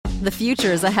The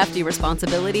future is a hefty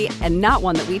responsibility and not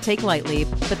one that we take lightly,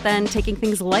 but then taking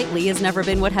things lightly has never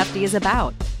been what Hefty is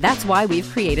about. That's why we've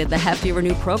created the Hefty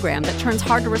Renew program that turns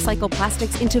hard-to-recycle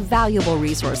plastics into valuable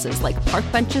resources like park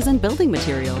benches and building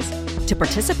materials. To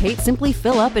participate, simply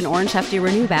fill up an orange Hefty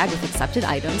Renew bag with accepted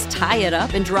items, tie it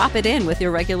up, and drop it in with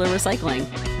your regular recycling.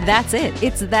 That's it.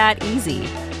 It's that easy.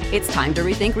 It's time to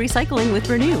rethink recycling with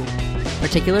Renew.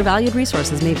 Particular valued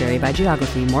resources may vary by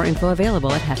geography. More info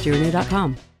available at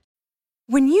heftyrenew.com.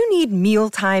 When you need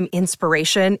mealtime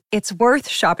inspiration, it's worth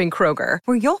shopping Kroger,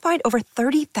 where you'll find over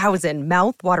 30,000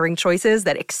 mouth-watering choices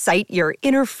that excite your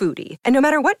inner foodie. And no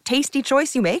matter what tasty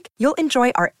choice you make, you'll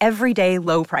enjoy our everyday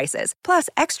low prices, plus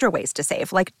extra ways to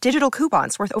save, like digital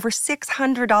coupons worth over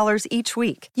 $600 each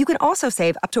week. You can also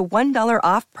save up to $1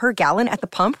 off per gallon at the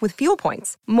pump with fuel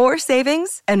points. More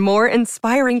savings and more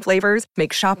inspiring flavors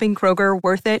make shopping Kroger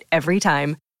worth it every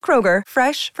time. Kroger,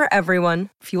 fresh for everyone.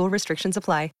 Fuel restrictions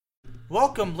apply.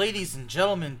 Welcome, ladies and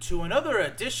gentlemen, to another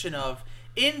edition of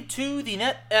Into the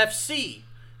Net FC,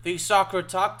 the soccer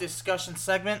talk discussion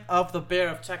segment of the Bear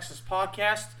of Texas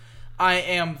podcast. I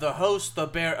am the host, the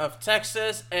Bear of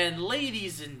Texas, and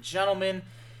ladies and gentlemen,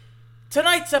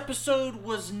 tonight's episode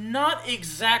was not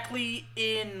exactly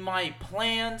in my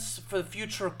plans for the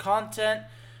future content.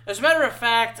 As a matter of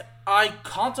fact, I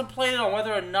contemplated on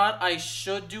whether or not I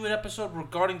should do an episode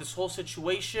regarding this whole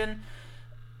situation,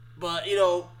 but,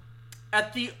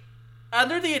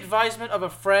 under the advisement of a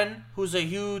friend who's a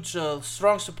huge,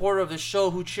 strong supporter of the show,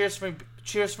 who cheers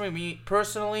for me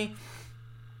personally,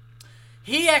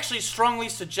 he actually strongly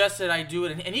suggested I do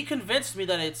it, and he convinced me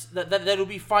that it would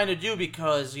be fine to do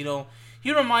because,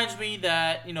 he reminds me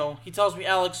that, he tells me,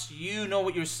 Alex, you know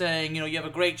what you're saying, you have a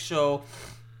great show.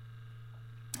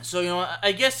 So,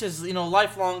 I guess his,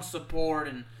 lifelong support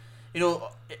and,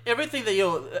 everything that,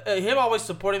 him always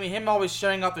supporting me, him always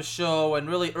sharing out the show and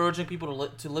really urging people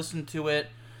to listen to it,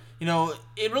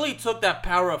 it really took that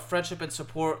power of friendship and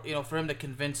support, for him to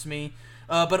convince me.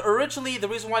 But originally, the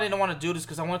reason why I didn't want to do this is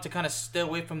because I wanted to kind of stay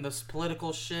away from this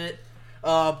political shit.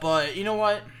 But you know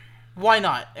what? Why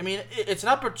not? I mean, it's an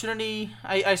opportunity,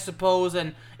 I suppose,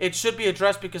 and it should be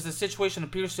addressed because the situation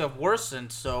appears to have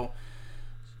worsened, So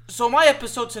my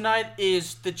episode tonight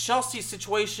is the Chelsea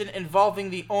situation involving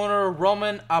the owner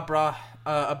Roman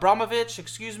Abramovich,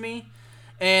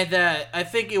 and I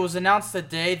think it was announced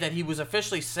today that he was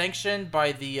officially sanctioned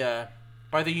by the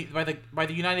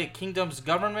United Kingdom's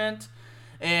government,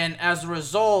 and as a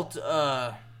result,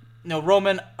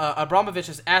 Roman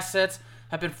Abramovich's assets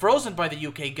have been frozen by the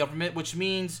UK government, which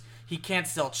means he can't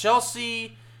sell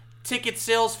Chelsea. Ticket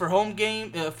sales for home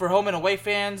and away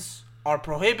fans are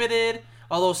prohibited.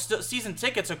 Although season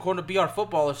tickets, according to BR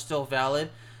Football, are still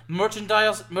valid.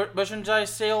 Merchandise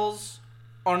sales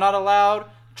are not allowed.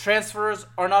 Transfers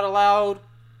are not allowed.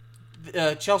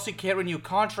 Chelsea can't renew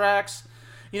contracts.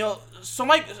 So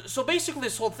basically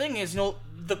this whole thing is,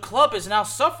 the club is now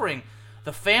suffering.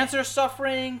 The fans are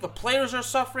suffering. The players are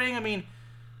suffering. I mean,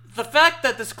 the fact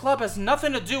that this club has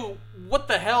nothing to do with what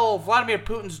the hell Vladimir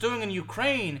Putin's doing in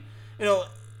Ukraine,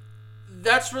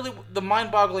 that's really the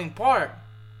mind-boggling part.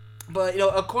 But,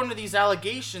 according to these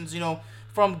allegations,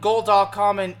 from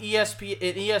Goal.com and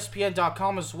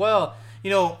ESPN.com as well,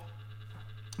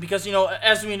 because,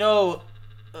 as we know,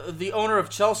 the owner of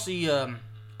Chelsea,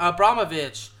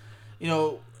 Abramovich,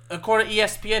 according to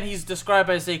ESPN, he's described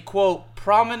as a, quote,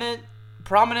 prominent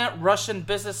Russian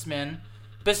businessman,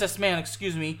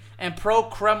 and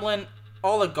pro-Kremlin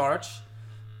oligarch,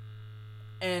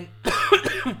 and,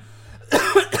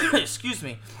 excuse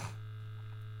me,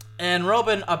 and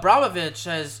Roman Abramovich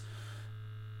has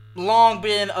long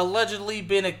allegedly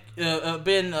been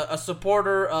a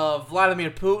supporter of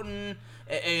Vladimir Putin.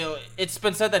 It's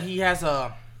been said that he's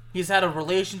had a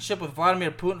relationship with Vladimir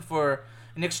Putin for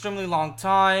an extremely long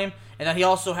time, and that he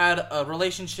also had a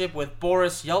relationship with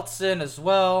Boris Yeltsin as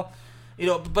well.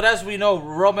 But as we know,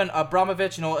 Roman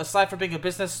Abramovich, aside from being a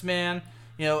businessman,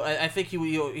 I think he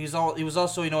was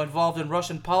also involved in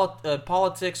Russian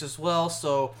politics as well.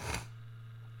 So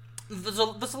there's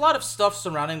a lot of stuff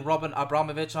surrounding Roman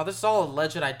Abramovich. Now, this is all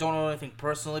alleged. I don't know anything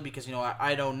personally because,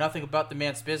 I know nothing about the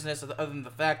man's business other than the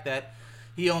fact that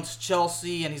he owns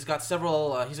Chelsea and he's got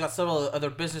several other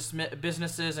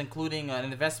businesses, including an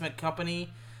investment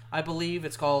company, I believe.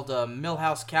 It's called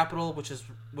Millhouse Capital, which is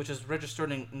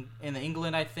registered in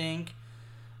England, I think.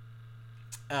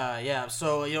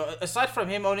 So, aside from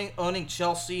him owning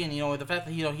Chelsea and, the fact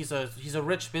that, he's a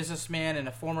rich businessman and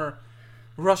a former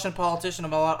Russian politician. I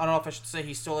don't know if I should say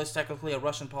he still is technically a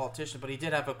Russian politician, but he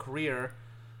did have a career.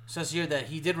 says here that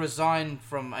he did resign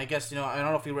from, I guess, I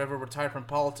don't know if he ever retired from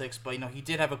politics, but, he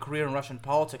did have a career in Russian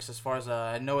politics as far as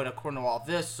I know it, according to all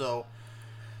this, so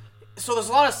there's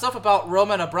a lot of stuff about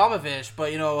Roman Abramovich,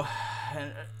 but,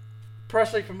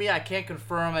 personally for me, I can't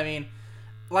confirm. I mean,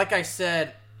 like I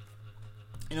said,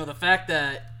 the fact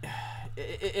that,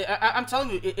 I'm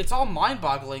telling you, it's all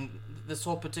mind-boggling, this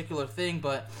whole particular thing,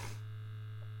 but,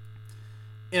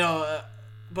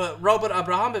 but Roman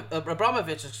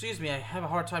Abramovich, I have a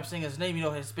hard time saying his name,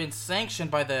 has been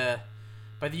sanctioned by the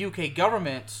UK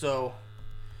government, so,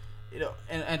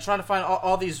 and trying to find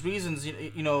all these reasons,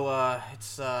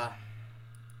 it's,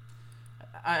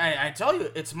 I tell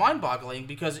you, it's mind-boggling,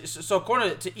 because, so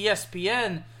according to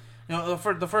ESPN,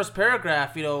 for the first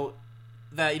paragraph,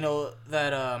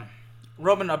 that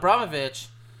Roman Abramovich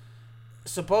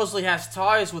supposedly has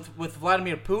ties with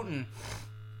Vladimir Putin.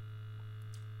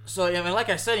 So, like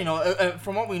I said,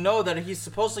 from what we know, that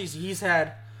he's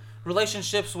had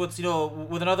relationships with,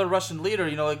 with another Russian leader,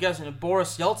 I guess,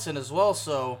 Boris Yeltsin as well.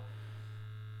 So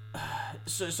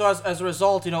as a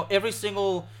result, every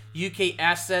single UK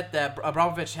asset that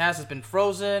Abramovich has been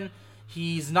frozen.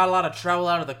 He's not allowed to travel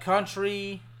out of the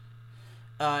country.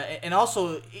 And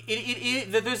also,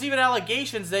 there's even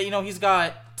allegations that, he's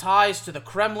got ties to the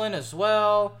Kremlin as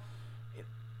well.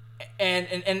 And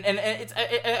it's,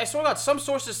 I swear to God, some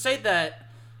sources say that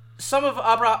some of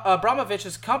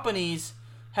Abramovich's companies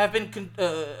have been,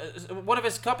 one of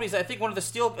his companies, I think one of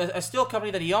the a steel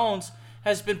company that he owns,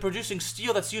 has been producing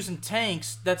steel that's used in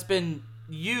tanks that's been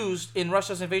used in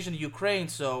Russia's invasion of Ukraine.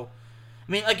 So,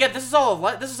 I mean, again, this is all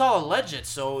alleged.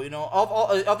 So,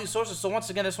 all these sources. So once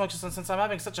again, this one, since I'm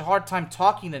having such a hard time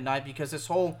talking tonight because this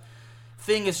whole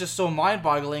thing is just so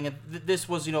mind-boggling, and this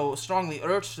was, strongly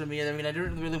urged to me. I mean, I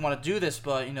didn't really want to do this,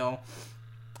 but,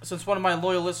 since one of my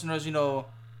loyal listeners,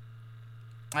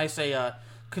 I say,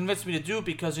 convinced me to do it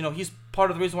because, he's part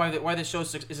of the reason why this show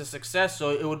is a success. So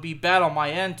it would be bad on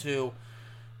my end to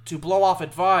blow off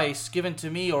advice given to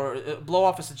me, or blow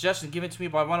off a suggestion given to me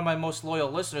by one of my most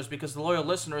loyal listeners, because the loyal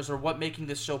listeners are what making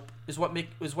this show is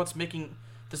what's making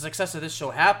the success of this show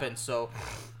happen. So,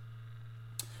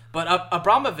 but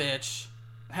Abramovich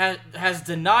has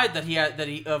denied that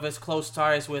he of his close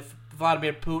ties with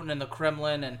Vladimir Putin and the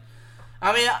Kremlin, and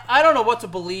I mean, I don't know what to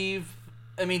believe.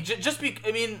 I mean,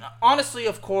 honestly,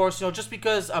 of course, just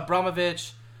because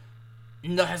Abramovich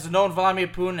has known Vladimir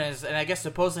Putin and I guess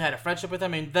supposedly had a friendship with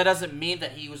him, I mean, that doesn't mean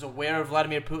that he was aware of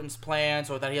Vladimir Putin's plans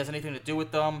or that he has anything to do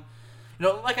with them.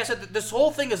 Like I said, this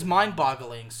whole thing is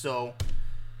mind-boggling. So,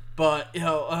 but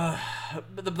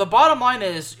the bottom line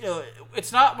is,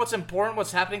 it's not what's important,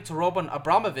 what's happening to Roman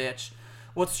Abramovich.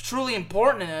 What's truly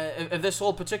important in this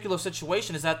whole particular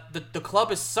situation is that the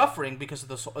club is suffering because of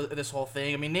this whole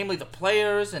thing. I mean, namely the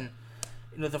players and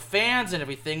the fans and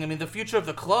everything. I mean, the future of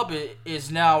the club is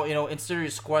now in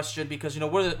serious question because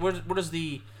where does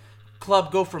the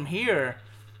club go from here?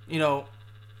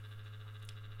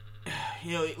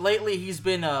 Lately he's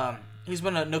been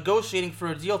negotiating for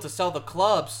a deal to sell the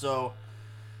club. So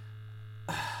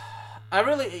I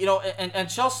really and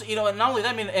Chelsea and not only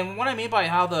that, I mean, and what I mean by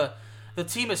how the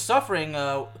team is suffering,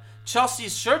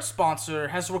 Chelsea's shirt sponsor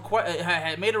has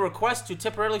made a request to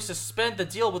temporarily suspend the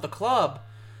deal with the club.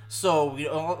 So,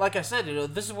 like I said,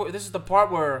 this is the part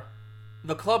where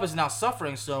the club is now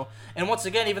suffering. So, and once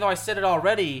again, even though I said it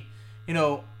already,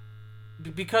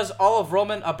 because all of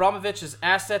Roman Abramovich's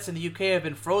assets in the UK have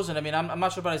been frozen. I mean, I'm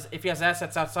not sure about if he has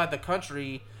assets outside the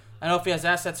country. I know if he has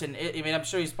assets I'm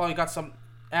sure he's probably got some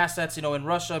assets, in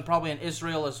Russia and probably in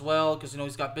Israel as well, because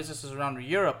he's got businesses around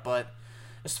Europe. But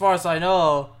as far as I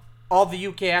know, all the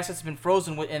UK assets have been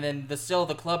frozen, and then the sale of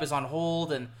the club is on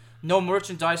hold, and no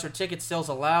merchandise or ticket sales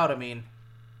allowed. I mean,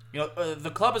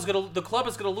 the club is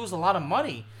gonna lose a lot of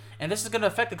money, and this is gonna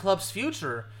affect the club's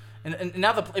future. And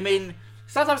now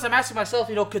sometimes I'm asking myself,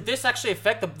 could this actually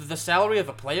affect the salary of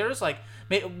the players? Like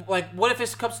what if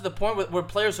this comes to the point where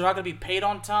players are not gonna be paid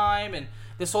on time, and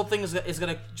this whole thing is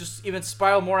gonna just even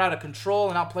spiral more out of control,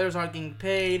 and now players aren't getting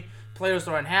paid, players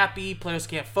are unhappy, players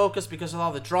can't focus because of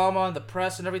all the drama and the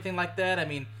press and everything like that. I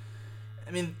mean,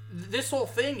 this whole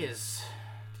thing is,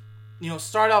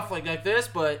 start off like this,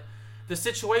 but the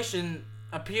situation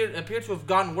appeared to have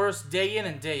gotten worse day in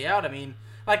and day out. I mean,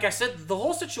 like I said, the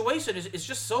whole situation is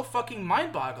just so fucking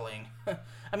mind-boggling.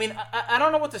 I mean, I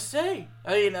don't know what to say.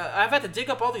 I mean, I've had to dig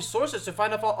up all these sources to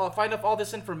find out all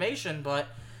this information, but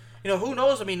who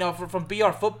knows? I mean, from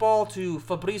BR Football to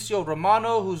Fabrizio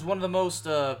Romano, who's one of the most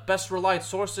best relied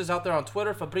sources out there on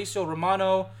Twitter. Fabrizio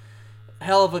Romano,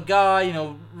 hell of a guy,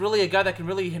 really a guy that can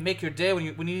really make your day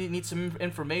when you need some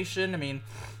information. I mean,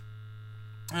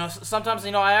 Sometimes,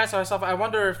 I ask myself, I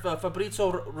wonder if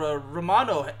Fabrizio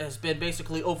Romano has been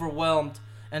basically overwhelmed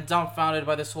and dumbfounded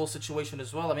by this whole situation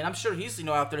as well. I mean, I'm sure he's,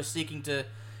 out there seeking to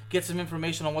get some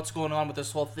information on what's going on with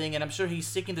this whole thing, and I'm sure he's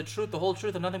seeking the truth, the whole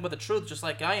truth, and nothing but the truth, just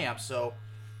like I am. So,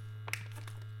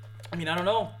 I mean, I don't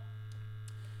know.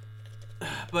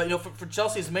 But, for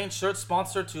Chelsea's main shirt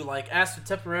sponsor to, ask to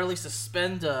temporarily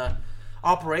suspend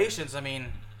operations, I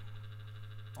mean,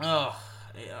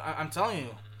 I'm telling you,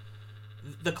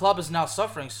 the club is now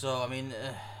suffering. So I mean,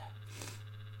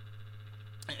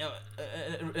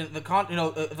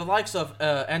 the likes of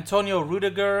Antonio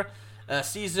Rudiger,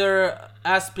 Cesar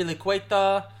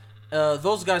Azpilicueta,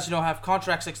 those guys have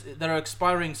contracts that are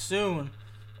expiring soon.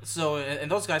 So and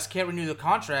those guys can't renew the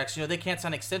contracts. They can't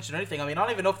sign extension or anything. I mean, I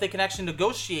don't even know if they can actually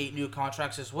negotiate new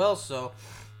contracts as well. So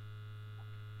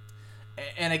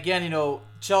and again,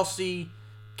 Chelsea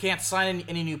can't sign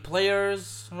any new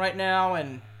players right now,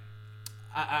 and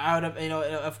I would have,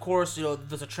 of course,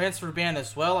 there's a transfer ban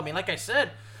as well. I mean, like I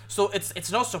said, so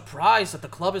it's no surprise that the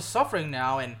club is suffering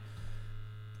now, and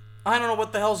I don't know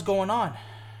what the hell's going on.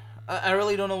 I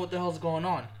really don't know what the hell's going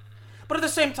on. But at the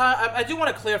same time, I do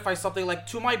want to clarify something.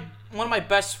 To one of my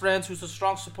best friends, who's a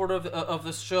strong supporter of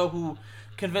this show, who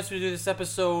convinced me to do this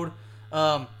episode.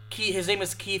 Keith, his name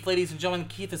is Keith, ladies and gentlemen.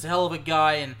 Keith is a hell of a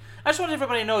guy, and I just want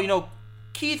everybody to know,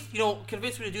 Keith,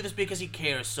 convinced me to do this because he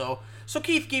cares. So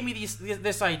Keith gave me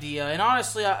this idea, and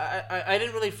honestly, I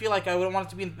didn't really feel like I would want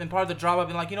it to be in part of the drama. I've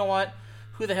been like, you know what?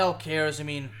 Who the hell cares? I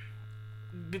mean,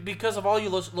 because of all you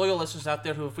loyal listeners out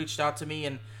there who have reached out to me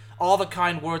and all the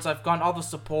kind words I've gotten, all the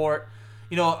support,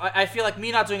 I feel like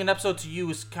me not doing an episode to you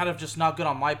is kind of just not good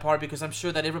on my part, because I'm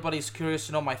sure that everybody's curious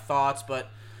to know my thoughts, but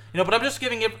but I'm just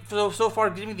giving it so far,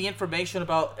 giving the information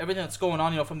about everything that's going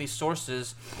on, from these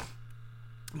sources.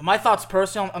 But my thoughts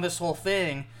personally on this whole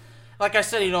thing, like I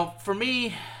said, for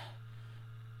me,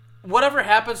 whatever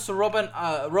happens to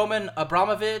Roman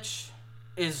Abramovich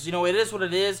is, it is what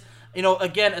it is.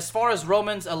 Again, as far as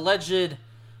Roman's alleged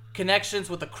connections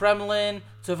with the Kremlin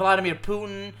to Vladimir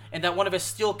Putin, and that one of his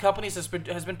steel companies has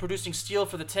been producing steel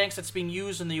for the tanks that's being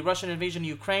used in the Russian invasion of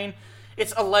Ukraine,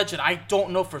 it's alleged. I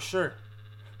don't know for sure.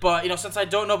 But since I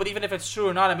don't know, but even if it's true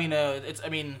or not, I mean,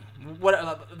 in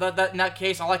that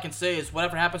case, all I can say is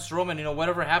whatever happens to Roman,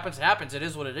 whatever happens. It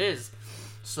is what it is.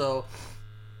 So,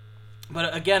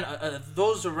 but again,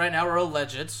 those are right now are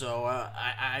alleged. So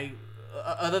I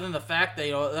other than the fact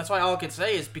that that's why all I can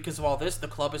say is because of all this, the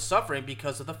club is suffering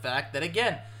because of the fact that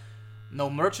again, no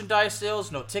merchandise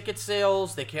sales, no ticket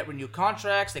sales. They can't renew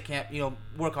contracts. They can't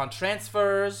work on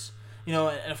transfers. And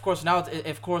of course now,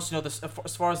 this,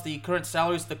 as far as the current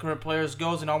salaries, the current players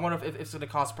goes, I wonder if it's going to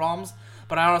cause problems.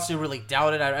 But I honestly really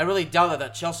doubt it. I really doubt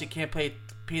that Chelsea can't pay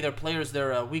their players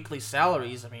their weekly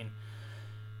salaries. I mean,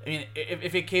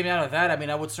 if it came out of that,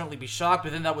 I would certainly be shocked.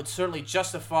 But then that would certainly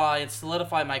justify and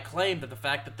solidify my claim that the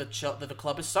fact that the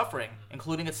club is suffering,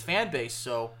 including its fan base.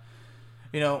 So,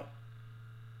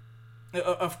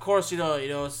 of course,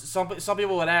 some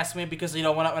people would ask me because when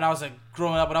I was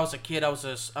growing up, when I was a kid, I was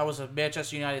a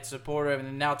Manchester United supporter,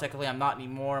 and now technically I'm not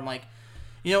anymore. I'm like,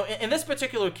 in this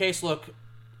particular case, look,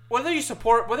 whether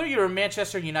you're a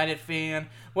Manchester United fan,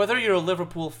 whether you're a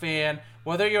Liverpool fan,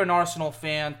 whether you're an Arsenal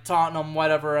fan, Tottenham,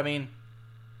 whatever, I mean,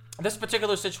 this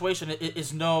particular situation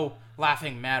is no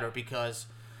laughing matter because,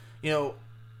 because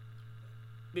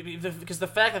the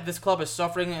fact that this club is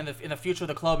suffering and in the future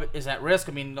the club is at risk,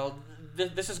 I mean,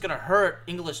 this is going to hurt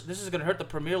this is going to hurt the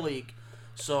Premier League.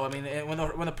 So, I mean,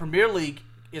 when the Premier League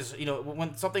is,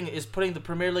 when something is putting the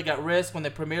Premier League at risk, when the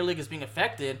Premier League is being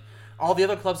affected, all the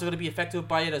other clubs are going to be affected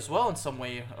by it as well in some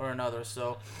way or another.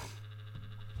 So,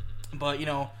 but,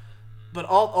 but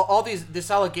all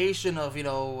this allegation of,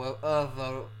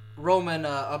 Roman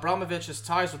Abramovich's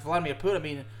ties with Vladimir Putin, I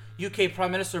mean, UK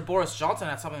Prime Minister Boris Johnson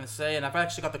had something to say, and I've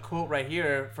actually got the quote right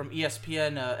here from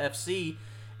ESPN FC.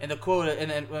 And the quote,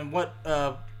 and what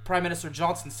Prime Minister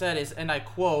Johnson said is, and I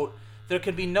quote, "There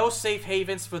can be no safe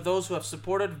havens for those who have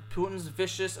supported Putin's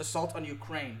vicious assault on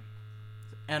Ukraine."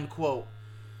 End quote.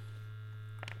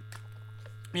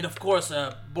 I mean, of course,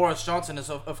 Boris Johnson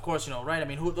is, of course, right? I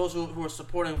mean, those who are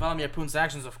supporting Vladimir Putin's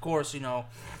actions, of course,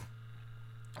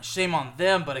 shame on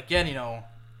them. But again,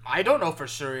 I don't know for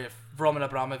sure if Roman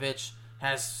Abramovich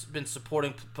has been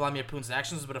supporting Vladimir Putin's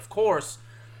actions, but of course,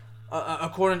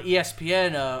 according to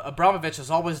ESPN, Abramovich has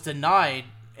always denied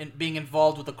being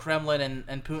involved with the Kremlin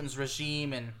and Putin's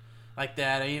regime and like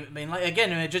that. I mean, like,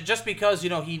 again, just because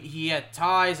he had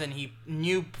ties and he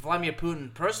knew Vladimir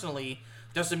Putin personally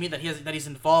doesn't mean that he's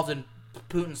involved in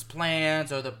Putin's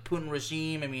plans or the Putin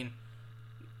regime. I mean,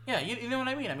 yeah, you know what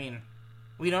I mean. I mean,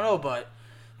 we don't know, but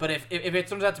But if it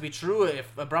turns out to be true,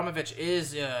 if Abramovich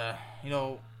is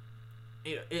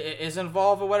is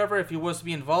involved or whatever, if he was to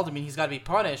be involved, I mean, he's got to be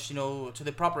punished, to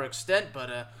the proper extent. But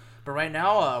right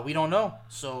now, we don't know.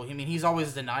 So I mean, he's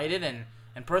always denied it, and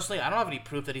personally, I don't have any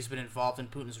proof that he's been involved in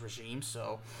Putin's regime.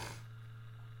 So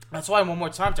that's why, one more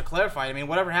time to clarify, I mean,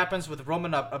 whatever happens with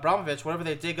Roman Abramovich, whatever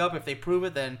they dig up, if they prove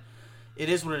it, then it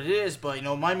is what it is. But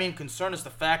my main concern is the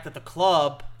fact that the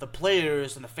club, the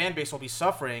players, and the fan base will be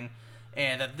suffering,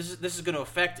 and that this is going to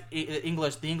affect the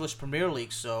English Premier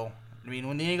League. So I mean,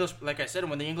 when the English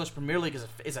Premier League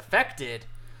is affected,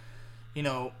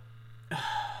 the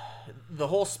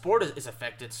whole sport is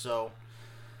affected. So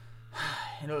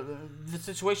the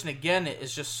situation again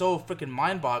is just so freaking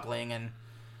mind-boggling. And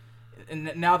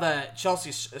now that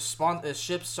Chelsea's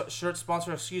shirt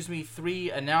sponsor,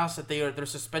 3, announced that they're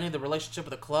suspending the relationship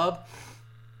with the club,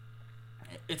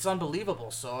 it's unbelievable.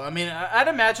 So I mean, I'd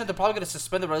imagine they're probably going to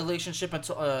suspend the relationship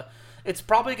until it's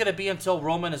probably going to be until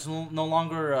Roman is no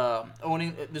longer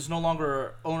there's no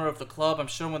longer owner of the club. I'm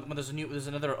sure when there's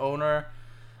another owner,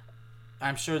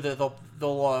 I'm sure that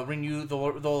they'll renew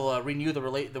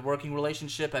the working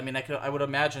relationship. I mean, I would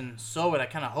imagine so, and I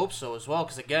kind of hope so as well,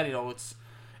 because again,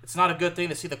 it's not a good thing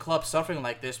to see the club suffering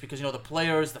like this, because the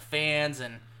players, the fans,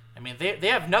 and I mean they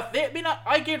have nothing. I mean,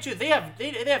 I guarantee you they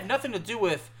have nothing to do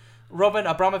with Roman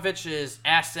Abramovich's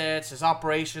assets, his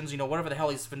operations, whatever the hell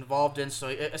he's been involved in. So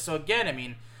again, I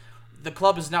mean, the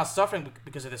club is now suffering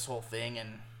because of this whole thing,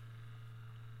 and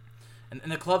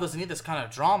the club doesn't need this kind of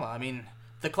drama. I mean,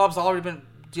 the club's already been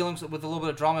dealing with a little bit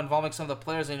of drama involving some of the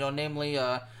players, namely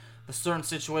the certain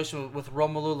situation with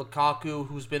Romelu Lukaku,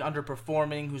 who's been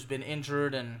underperforming, who's been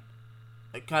injured, and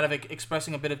kind of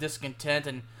expressing a bit of discontent,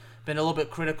 and been a little bit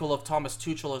critical of Thomas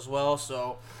Tuchel as well.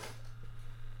 So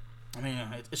I mean,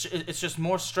 it's just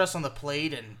more stress on the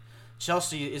plate, and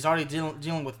Chelsea is already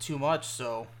dealing with too much.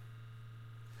 So,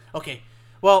 so you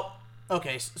were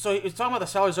talking about the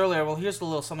salaries earlier. Well, here's a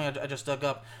little something I just dug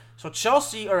up. So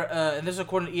Chelsea are, and this is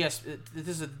according to this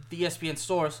is the ESPN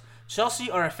source.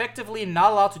 Chelsea are effectively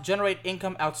not allowed to generate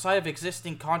income outside of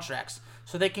existing contracts,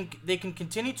 so they can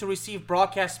continue to receive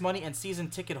broadcast money, and season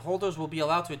ticket holders will be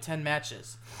allowed to attend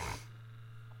matches,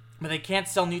 but they can't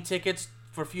sell new tickets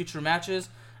for future matches.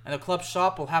 And the club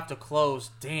shop will have to close.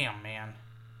 Damn, man.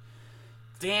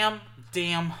 Damn.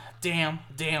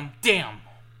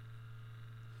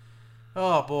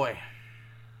 Oh, boy.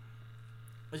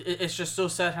 It's just so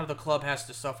sad how the club has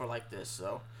to suffer like this.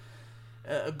 So,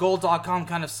 Goal.com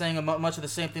kind of saying much of the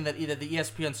same thing that either the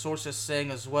ESPN source is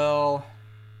saying as well.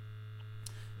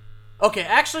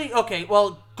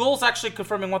 Well, Goal's actually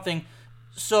confirming one thing.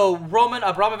 So, Roman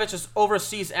Abramovich's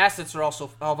overseas assets have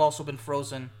also been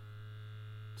frozen.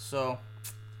 So,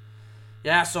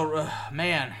 yeah,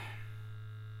 man,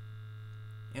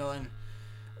 and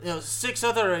 6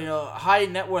 other high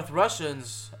net worth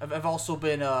Russians have also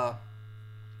been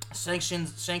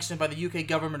sanctioned by the UK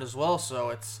government as well. So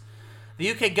it's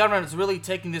the UK government is really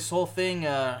taking this whole thing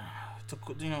to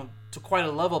quite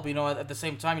a level. But at the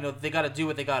same time, they got to do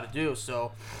what they got to do.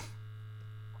 So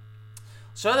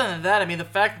other than that, I mean, the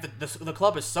fact that the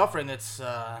club is suffering, it's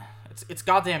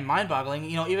goddamn mind-boggling,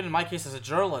 even in my case as a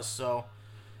journalist. So,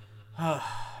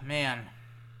 man.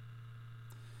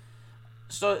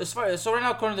 So right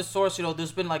now, according to the source,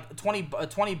 there's been like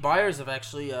 20 buyers have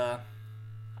actually, I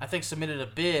think, submitted a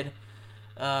bid.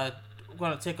 I'm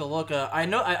gonna take a look.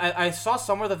 I saw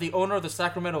somewhere that the owner of the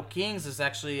Sacramento Kings is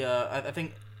actually, I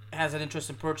think, has an interest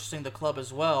in purchasing the club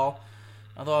as well.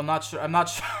 Although I'm not sure.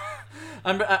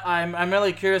 I'm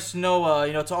really curious to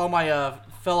know. To all my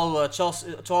fellow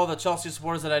to all the Chelsea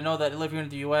supporters that I know that live here in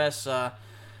the U.S.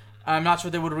 I'm not sure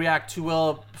they would react too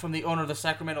well from the owner of the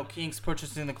Sacramento Kings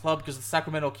purchasing the club, because the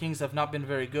Sacramento Kings have not been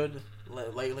very good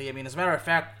lately. I mean, as a matter of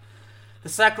fact, the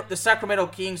Sacramento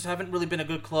Kings haven't really been a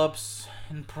good club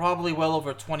in probably well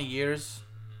over 20 years.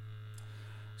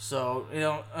 So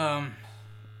let's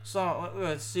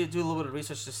do a little bit of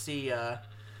research to see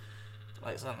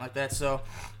like something like that. So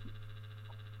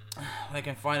I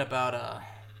can find about a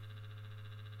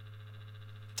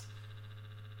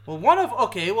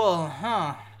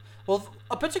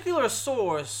particular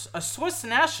source, a Swiss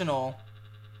national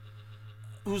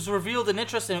who's revealed an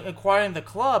interest in acquiring the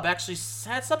club, actually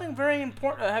had something very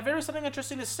important, something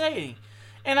interesting to say.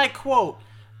 And I quote,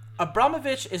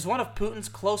 Abramovich is one of Putin's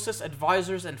closest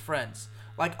advisors and friends.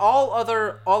 Like all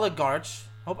other oligarchs,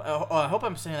 I hope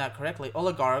I'm saying that correctly,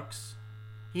 oligarchs,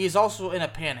 he is also in a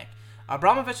panic.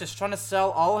 Abramovich is trying to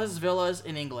sell all his villas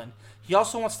in England. He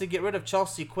also wants to get rid of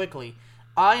Chelsea quickly.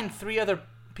 I and 3 other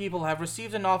people have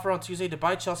received an offer on Tuesday to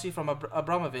buy Chelsea from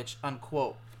Abramovich,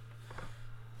 unquote.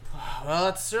 Well,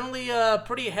 it's certainly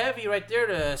pretty heavy right there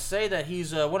to say that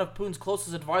he's one of Putin's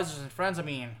closest advisors and friends. I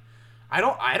mean, I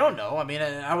don't know. I mean,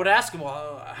 I would ask him,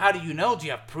 well, how do you know? Do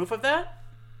you have proof of that?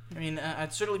 I mean,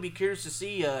 I'd certainly be curious to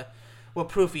see what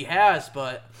proof he has,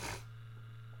 but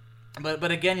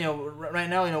again, right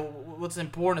now, what's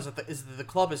important is that the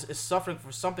club is suffering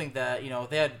for something that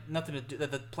they had nothing to do.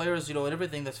 That the players, and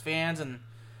everything, that's fans and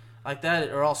like that,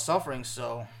 are all suffering.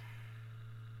 So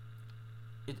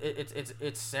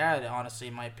it's sad, honestly,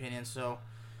 in my opinion. So,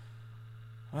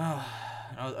 well,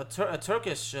 a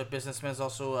Turkish businessman is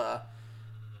also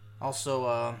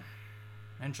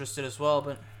interested as well,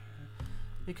 but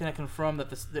he can confirm that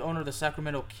the owner of the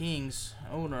Sacramento Kings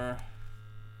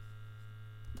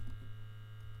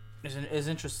is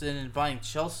interested in buying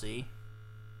Chelsea.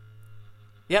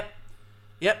 Yep.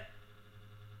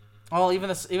 Well, even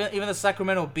the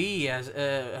Sacramento Bee has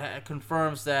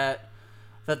confirms that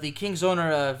the Kings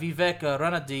owner Vivek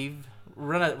Ranadive,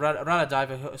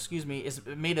 is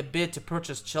made a bid to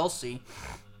purchase Chelsea.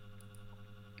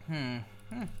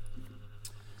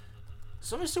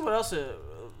 So let me see what else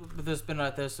there's been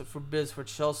out there for bids for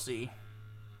Chelsea.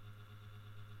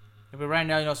 But right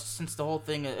now, since the whole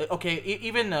thing,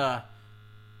 even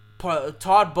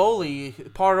Todd Bowley,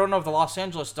 part owner of the Los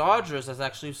Angeles Dodgers, has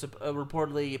actually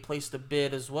reportedly placed a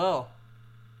bid as well.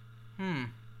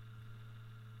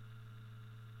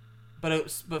 But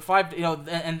this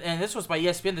was by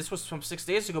ESPN. This was from 6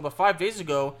 days ago. But 5 days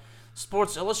ago,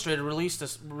 Sports Illustrated released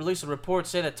a report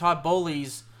saying that Todd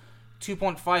Bowley's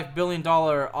 $2.5 billion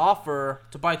offer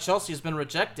to buy Chelsea has been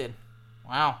rejected.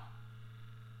 Wow.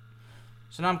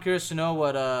 So now I'm curious to know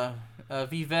what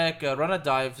Vivek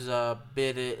Ranadive's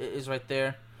bid is right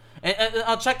there. And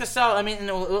I'll check this out. I mean,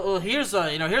 here's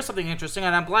something interesting,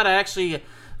 and I'm glad I actually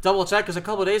double checked, because a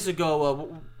couple of days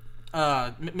ago,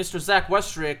 Mr. Zach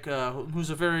Westrick, who's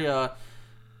a very a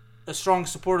strong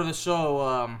supporter of the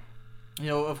show,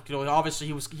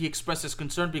 obviously he expressed his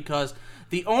concern because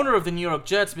the owner of the New York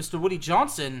Jets, Mr. Woody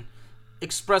Johnson,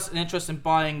 expressed an interest in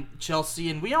buying Chelsea,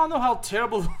 and we all know how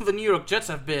terrible the New York Jets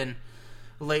have been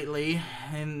lately,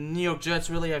 and New York Jets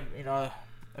really have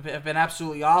been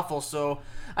absolutely awful. So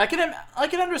I can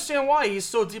understand why he's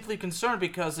so deeply concerned,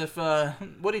 because if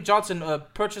Woody Johnson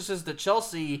purchases the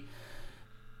Chelsea,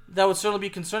 that would certainly be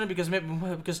concerning, because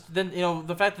then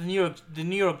the fact that the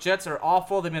New York Jets are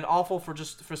awful. They've been awful for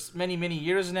many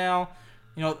years now.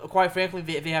 Quite frankly,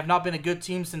 they have not been a good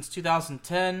team since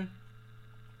 2010.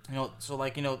 So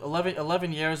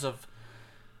 11 years of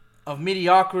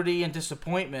mediocrity and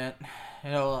disappointment.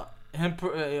 Him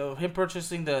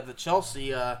purchasing the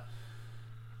Chelsea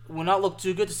will not look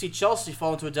too good to see Chelsea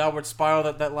fall into a downward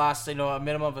spiral that lasts a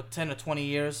minimum of 10 to 20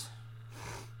 years.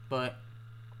 But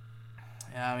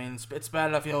yeah, I mean, it's bad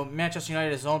enough. Manchester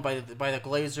United is owned by the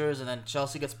Glazers, and then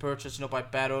Chelsea gets purchased by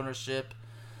bad ownership.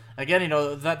 Again,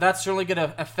 that's certainly going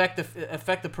to affect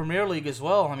the Premier League as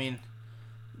well. I mean,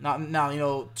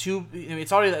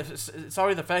 it's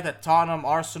already the fact that Tottenham,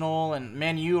 Arsenal, and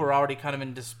Man U are already kind of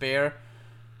in despair.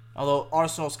 Although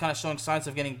Arsenal's kind of showing signs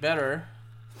of getting better,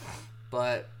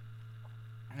 but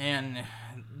man,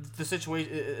 the situation,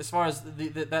 as far as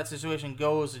that situation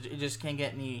goes, it just can't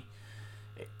get any.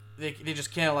 They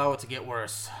just can't allow it to get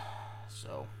worse.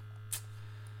 So,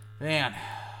 man,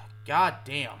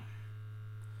 goddamn.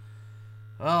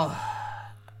 Well,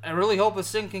 I really hope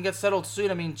this thing can get settled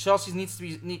soon. I mean, Chelsea needs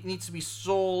to be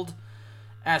sold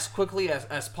as quickly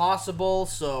as possible.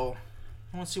 So,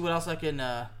 I want to see what else I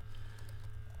can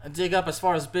dig up as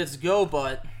far as bids go.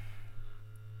 But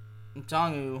I'm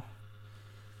telling you,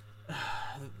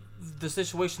 the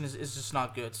situation is just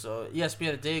not good. So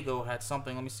ESPN a day ago had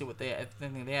something. Let me see what they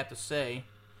had to say.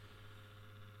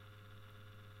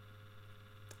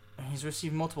 He's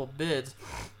received multiple bids.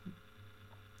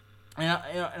 And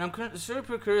I'm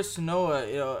super curious to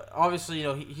know. Obviously,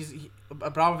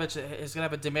 Abramovich is gonna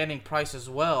have a demanding price as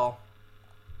well.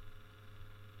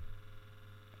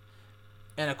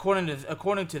 And according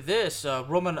to this,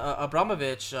 Roman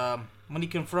Abramovich, when he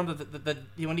confirmed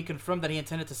that he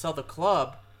intended to sell the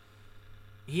club,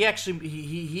 he actually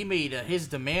he made his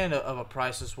demand of a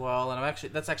price as well. And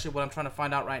that's actually what I'm trying to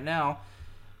find out right now.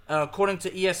 According to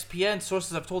ESPN,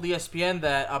 sources have told ESPN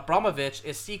that Abramovich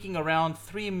is seeking around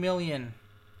 $3 billion,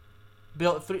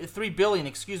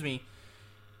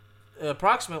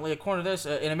 approximately, according to this,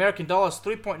 in American dollars,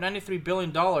 $3.93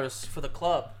 billion for the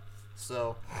club.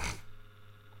 So,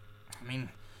 I mean,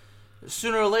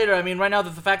 sooner or later, I mean, right now,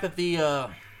 the fact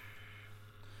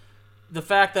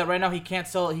that right now he can't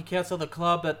sell the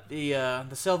club, that the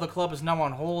sale of the club is now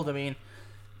on hold. I mean,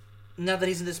 now that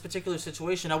he's in this particular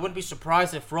situation, I wouldn't be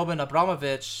surprised if Roman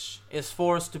Abramovich is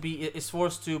forced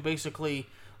to basically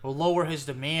lower his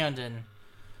demand. And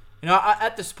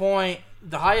at this point,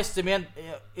 the highest demand,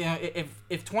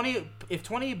 if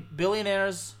 20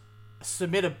 billionaires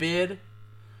submit a bid,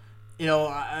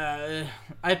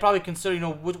 I'd probably consider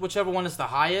whichever one is the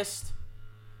highest.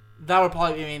 That would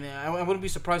probably, I wouldn't be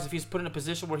surprised if he's put in a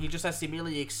position where he just has to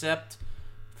immediately accept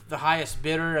the highest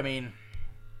bidder.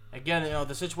 Again,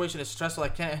 the situation is stressful.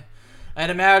 I'd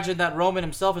imagine that Roman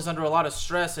himself is under a lot of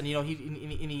stress, and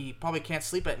he probably can't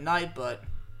sleep at night. But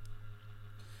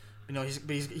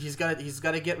he's got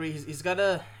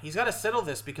to settle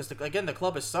this, because the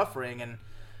club is suffering and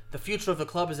the future of the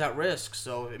club is at risk.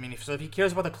 So if he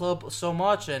cares about the club so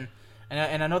much, and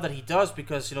I know that he does,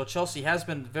 because Chelsea has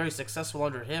been very successful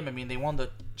under him. They won the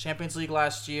Champions League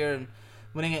last year and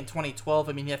winning it in 2012.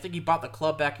 I think he bought the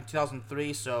club back in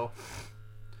 2003. So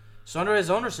under his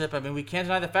ownership, we can't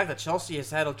deny the fact that Chelsea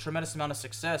has had a tremendous amount of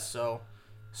success. So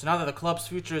now that the club's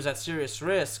future is at serious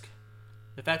risk,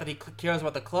 the fact that he cares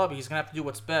about the club, he's gonna have to do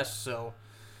what's best. So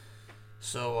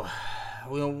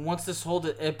once this hold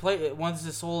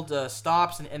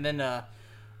stops, and then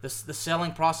the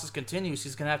selling process continues,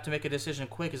 he's gonna have to make a decision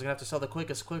quick. He's gonna have to sell the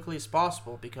as quickly as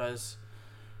possible, because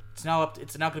it's now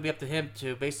gonna be up to him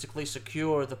to basically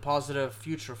secure the positive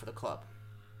future for the club.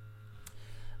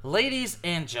 Ladies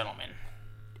and gentlemen,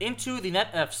 Into the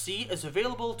Net FC is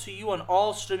available to you on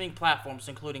all streaming platforms,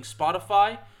 including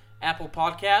Spotify, Apple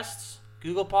Podcasts,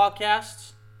 Google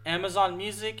Podcasts, Amazon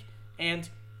Music, and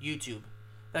YouTube.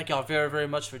 Thank y'all very, very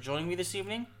much for joining me this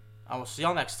evening. I will see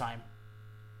y'all next time.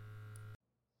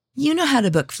 You know how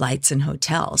to book flights and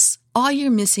hotels. All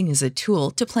you're missing is a tool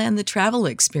to plan the travel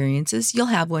experiences you'll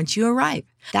have once you arrive.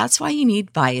 That's why you need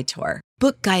Viator.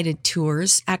 Book guided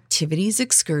tours, activities,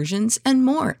 excursions, and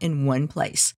more in one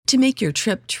place to make your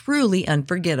trip truly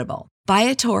unforgettable.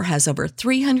 Viator has over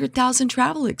 300,000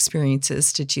 travel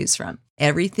experiences to choose from.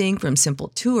 Everything from simple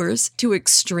tours to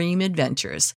extreme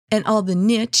adventures, and all the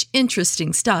niche,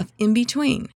 interesting stuff in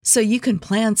between. So you can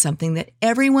plan something that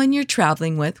everyone you're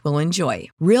traveling with will enjoy.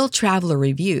 Real traveler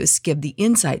reviews give the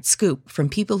inside scoop from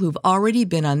people who've already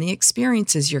been on the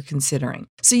experiences you're considering.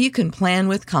 So you can plan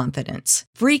with confidence.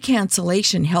 Free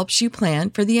cancellation helps you plan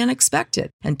for the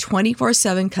unexpected. And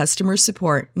 24/7 customer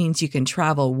support means you can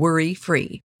travel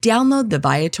worry-free. Download the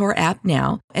Viator app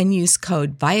now and use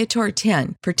code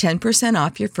Viator10 for 10%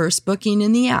 off your first booking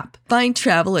in the app. Find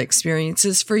travel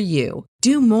experiences for you.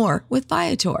 Do more with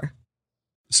Viator.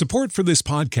 Support for this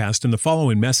podcast and the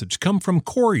following message come from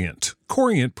Corient.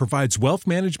 Corient provides wealth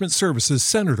management services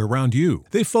centered around you.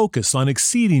 They focus on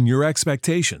exceeding your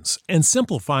expectations and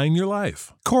simplifying your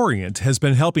life. Corient has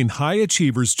been helping high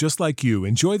achievers just like you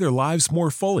enjoy their lives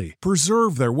more fully,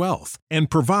 preserve their wealth,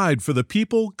 and provide for the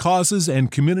people, causes,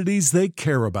 and communities they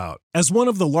care about. As one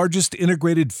of the largest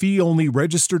integrated fee-only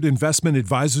registered investment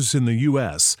advisors in the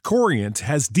U.S., Corient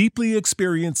has deeply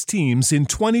experienced teams in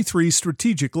 23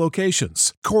 strategic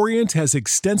locations. Corient has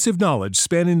extensive knowledge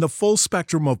spanning the full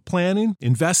spectrum of planning,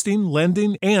 investing,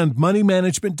 lending, and money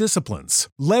management disciplines.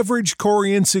 Leverage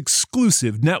Corient's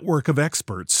exclusive network of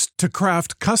experts to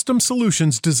craft custom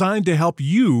solutions designed to help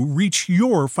you reach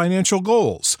your financial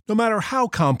goals, no matter how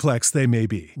complex they may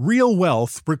be. Real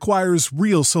wealth requires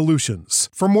real solutions.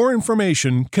 For more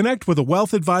information, connect with a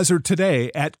wealth advisor today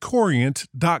at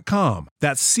Corient.com.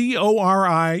 That's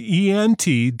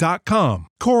Corient.com.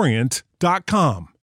 Corient.com.